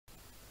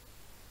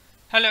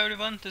Hello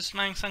everyone, this is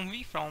Mayank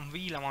Sanghvi from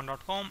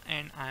vlamon.com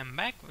and I am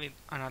back with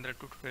another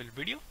tutorial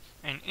video.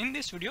 And in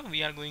this video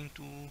we are going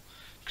to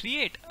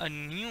create a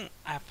new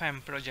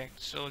FM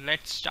project. So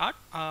let's start.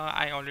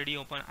 I already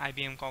opened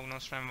IBM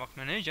Cognos Framework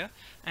Manager,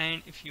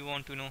 and if you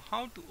want to know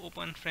how to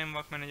open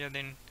Framework Manager,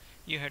 then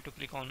you have to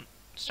click on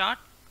Start,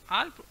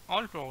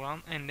 all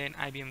Program, and then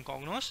IBM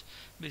Cognos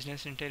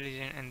Business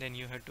Intelligence, and then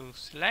you have to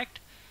select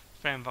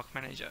Framework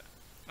Manager.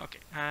 Okay,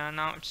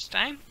 now it's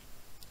time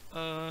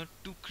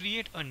to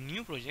create a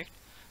new project.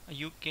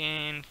 You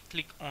can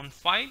click on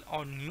File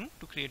or New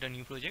to create a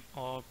new project,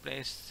 or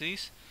press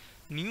this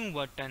new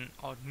button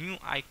or new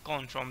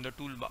icon from the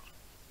toolbar.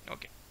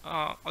 Okay.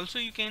 Also,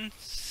 you can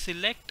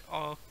select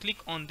or click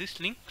on this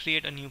link,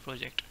 create a new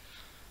project,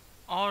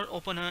 or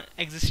open an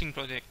existing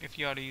project if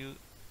you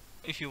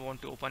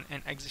want to open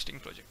an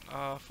existing project.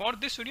 For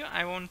this video,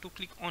 I want to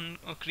click on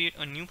create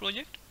a new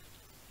project,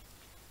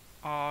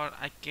 or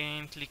I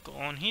can click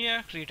on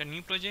here, create a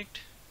new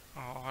project,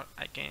 or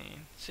I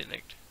can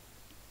select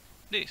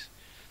this.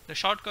 The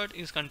shortcut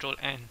is Ctrl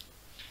N,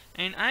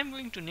 and I'm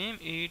going to name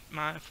it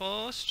my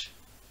first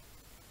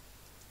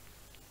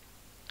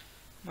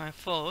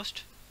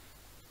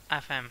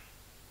FM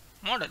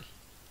model.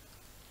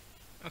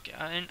 Okay,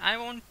 and I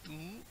want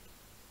to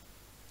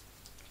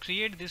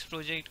create this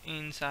project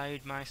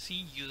inside my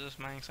C users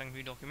Mayank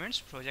Sanghvi documents,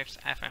 projects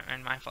FM,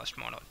 and my first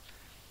model.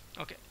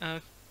 Okay,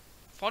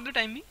 for the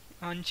time being,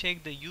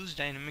 uncheck the use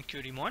dynamic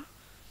query mode.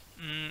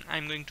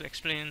 I'm going to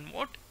explain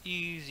what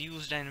is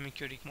use dynamic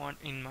query command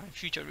in my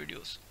future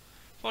videos.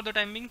 For the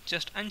time being,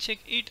 just uncheck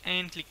it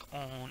and click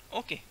on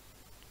OK.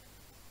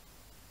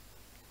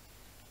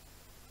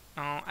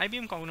 Now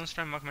IBM Cognos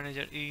Framework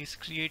Manager is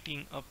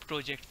creating a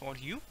project for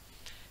you.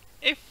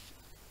 If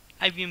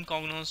IBM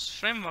Cognos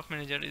Framework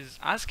Manager is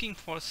asking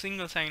for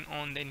single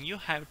sign-on, then you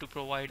have to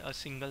provide a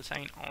single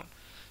sign-on.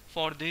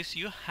 For this,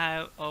 you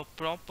have a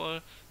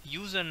proper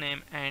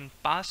username and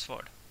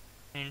password.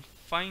 And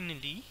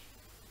finally,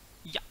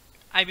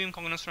 IBM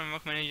Cognos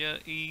Framework Manager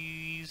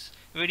is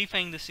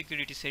verifying the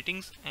security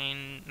settings,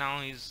 and now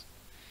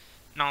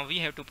we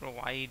have to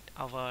provide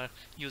our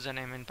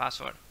username and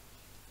password.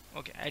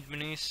 Okay,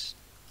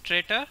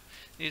 administrator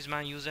is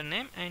my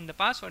username and the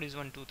password is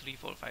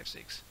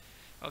 123456.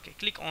 Okay,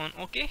 click on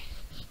OK.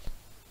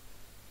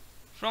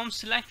 From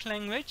select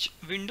language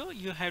window,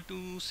 you have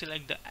to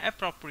select the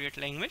appropriate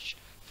language.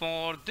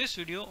 For this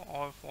video,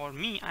 or for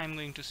me, I'm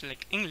going to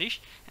select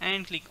English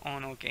and click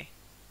on OK.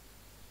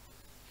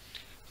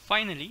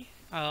 Finally,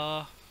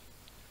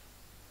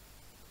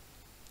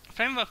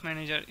 Framework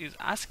Manager is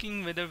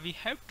asking whether we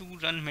have to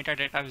run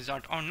metadata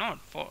wizard or not.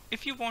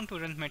 If you want to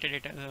run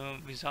metadata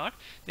wizard,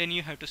 then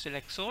you have to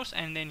select source,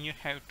 and then you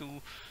have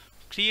to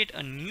create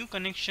a new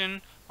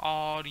connection,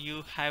 or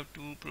you have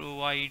to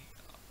provide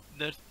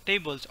the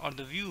tables or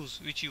the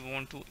views which you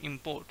want to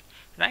import.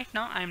 Right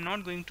now I'm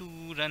not going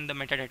to run the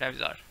metadata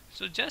wizard,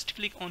 so just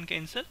click on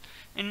cancel,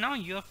 and now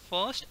your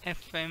first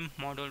FM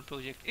model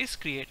project is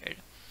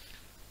created.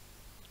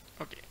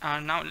 Okay,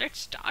 now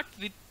let's start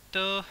with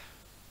the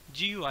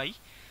GUI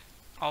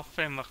of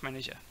Framework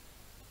Manager.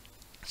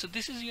 So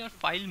this is your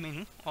file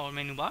menu or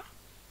menu bar.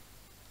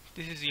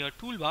 This is your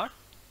toolbar.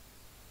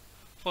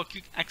 For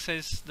quick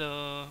access,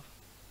 the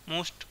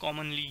most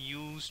commonly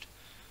used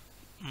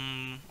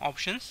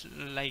options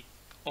like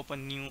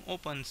open, new,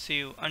 open,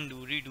 save,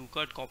 undo, redo,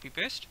 cut, copy,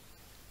 paste.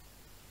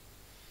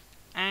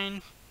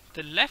 And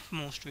the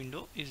leftmost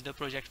window is the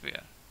project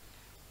where.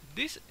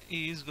 This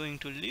is going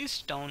to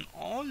list down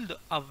all the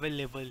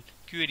available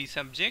query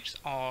subjects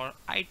or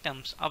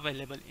items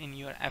available in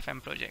your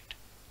FM project.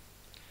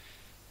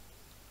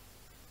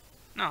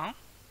 Now,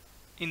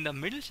 in the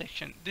middle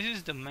section, this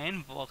is the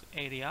main work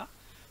area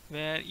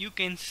where you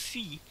can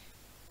see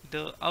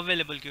the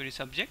available query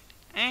subject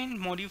and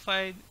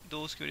modify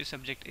those query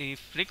subject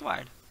if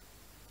required.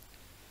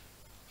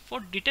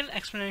 For detailed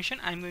explanation,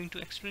 I'm going to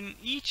explain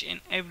each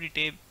and every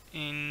tab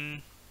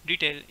in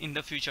detail in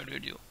the future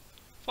video.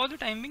 For the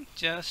time being,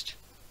 just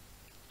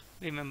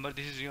remember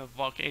this is your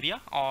work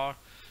area, or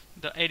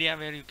the area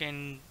where you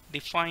can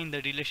define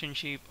the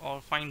relationship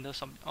or find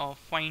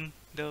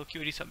the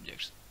query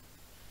subjects.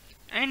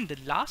 And the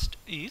last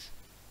is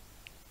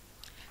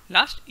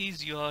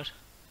your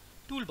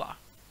toolbar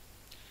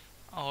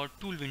or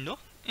tool window.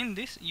 In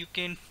this you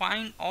can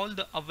find all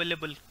the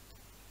available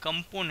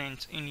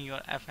components in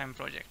your FM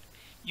project.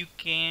 You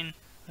can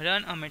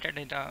run a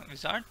metadata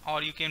wizard,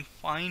 or you can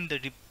find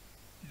the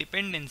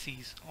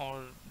dependencies,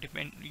 or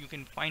you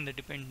can find the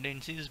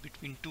dependencies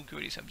between two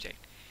query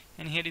subject.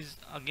 And here is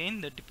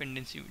again the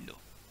dependency window.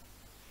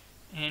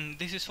 And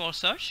this is for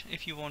search.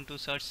 If you want to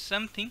search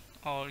something,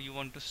 or you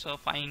want to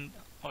find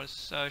or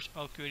search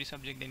a query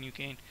subject, then you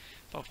can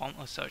perform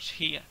a search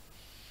here.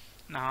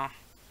 Now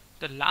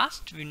the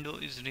last window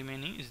is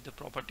remaining is the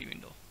property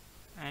window,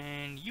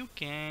 and you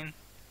can,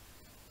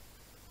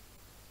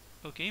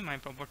 okay, my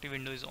property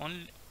window is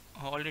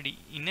already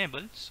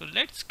enabled, so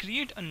let's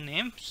create a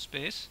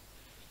namespace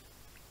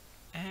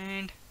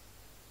and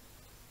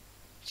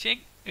check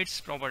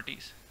its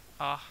properties.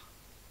 I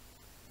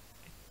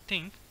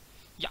think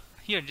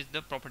here is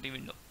the property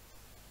window.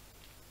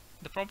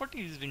 The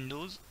properties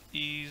windows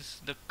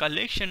is the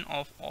collection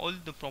of all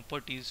the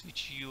properties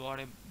which you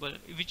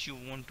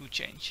want to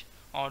change,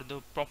 or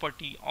the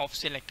property of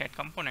selected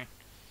component.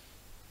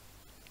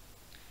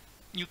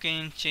 You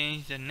can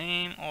change the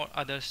name or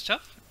other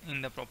stuff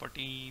in the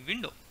property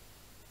window.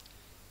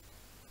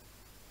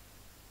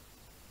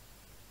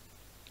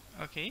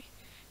 Okay,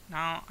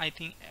 now I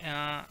think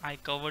I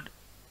covered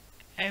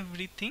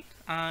everything.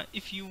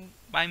 If you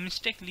by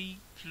mistakenly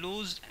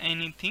closed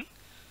anything,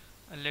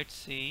 let's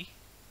say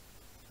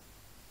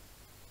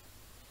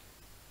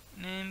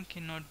name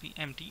cannot be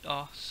empty,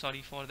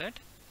 sorry for that.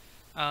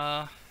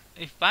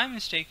 If by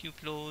mistake you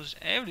closed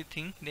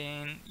everything,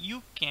 then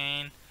you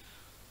can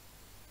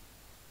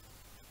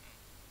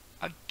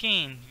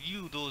again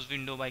view those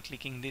window by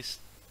clicking these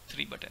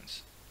three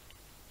buttons.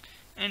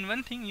 And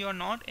one thing, you are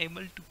not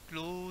able to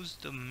close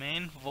the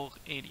main work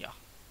area.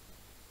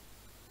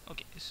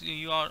 Okay, so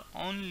you are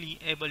only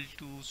able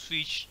to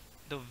switch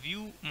the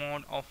view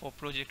mode of a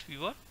project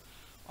viewer,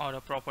 or a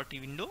property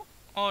window,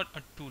 or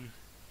a tool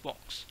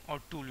box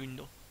or tool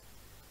window.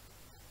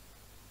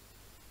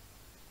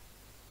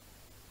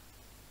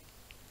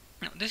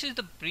 Now this is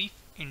the brief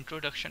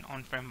introduction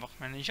on Framework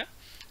Manager.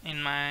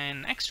 In my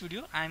next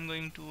video I am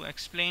going to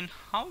explain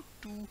how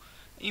to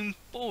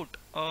import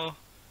a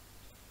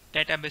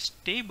database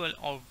table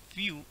or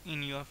view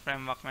in your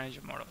Framework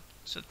Manager model.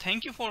 So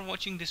thank you for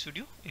watching this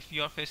video. If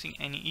you are facing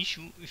any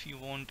issue, if you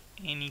want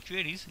any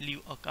queries,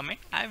 leave a comment.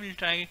 I will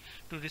try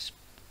to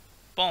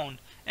respond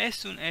as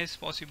soon as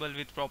possible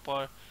with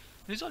proper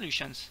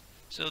resolutions.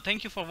 So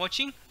thank you for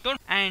watching,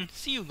 and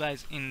see you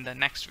guys in the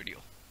next video.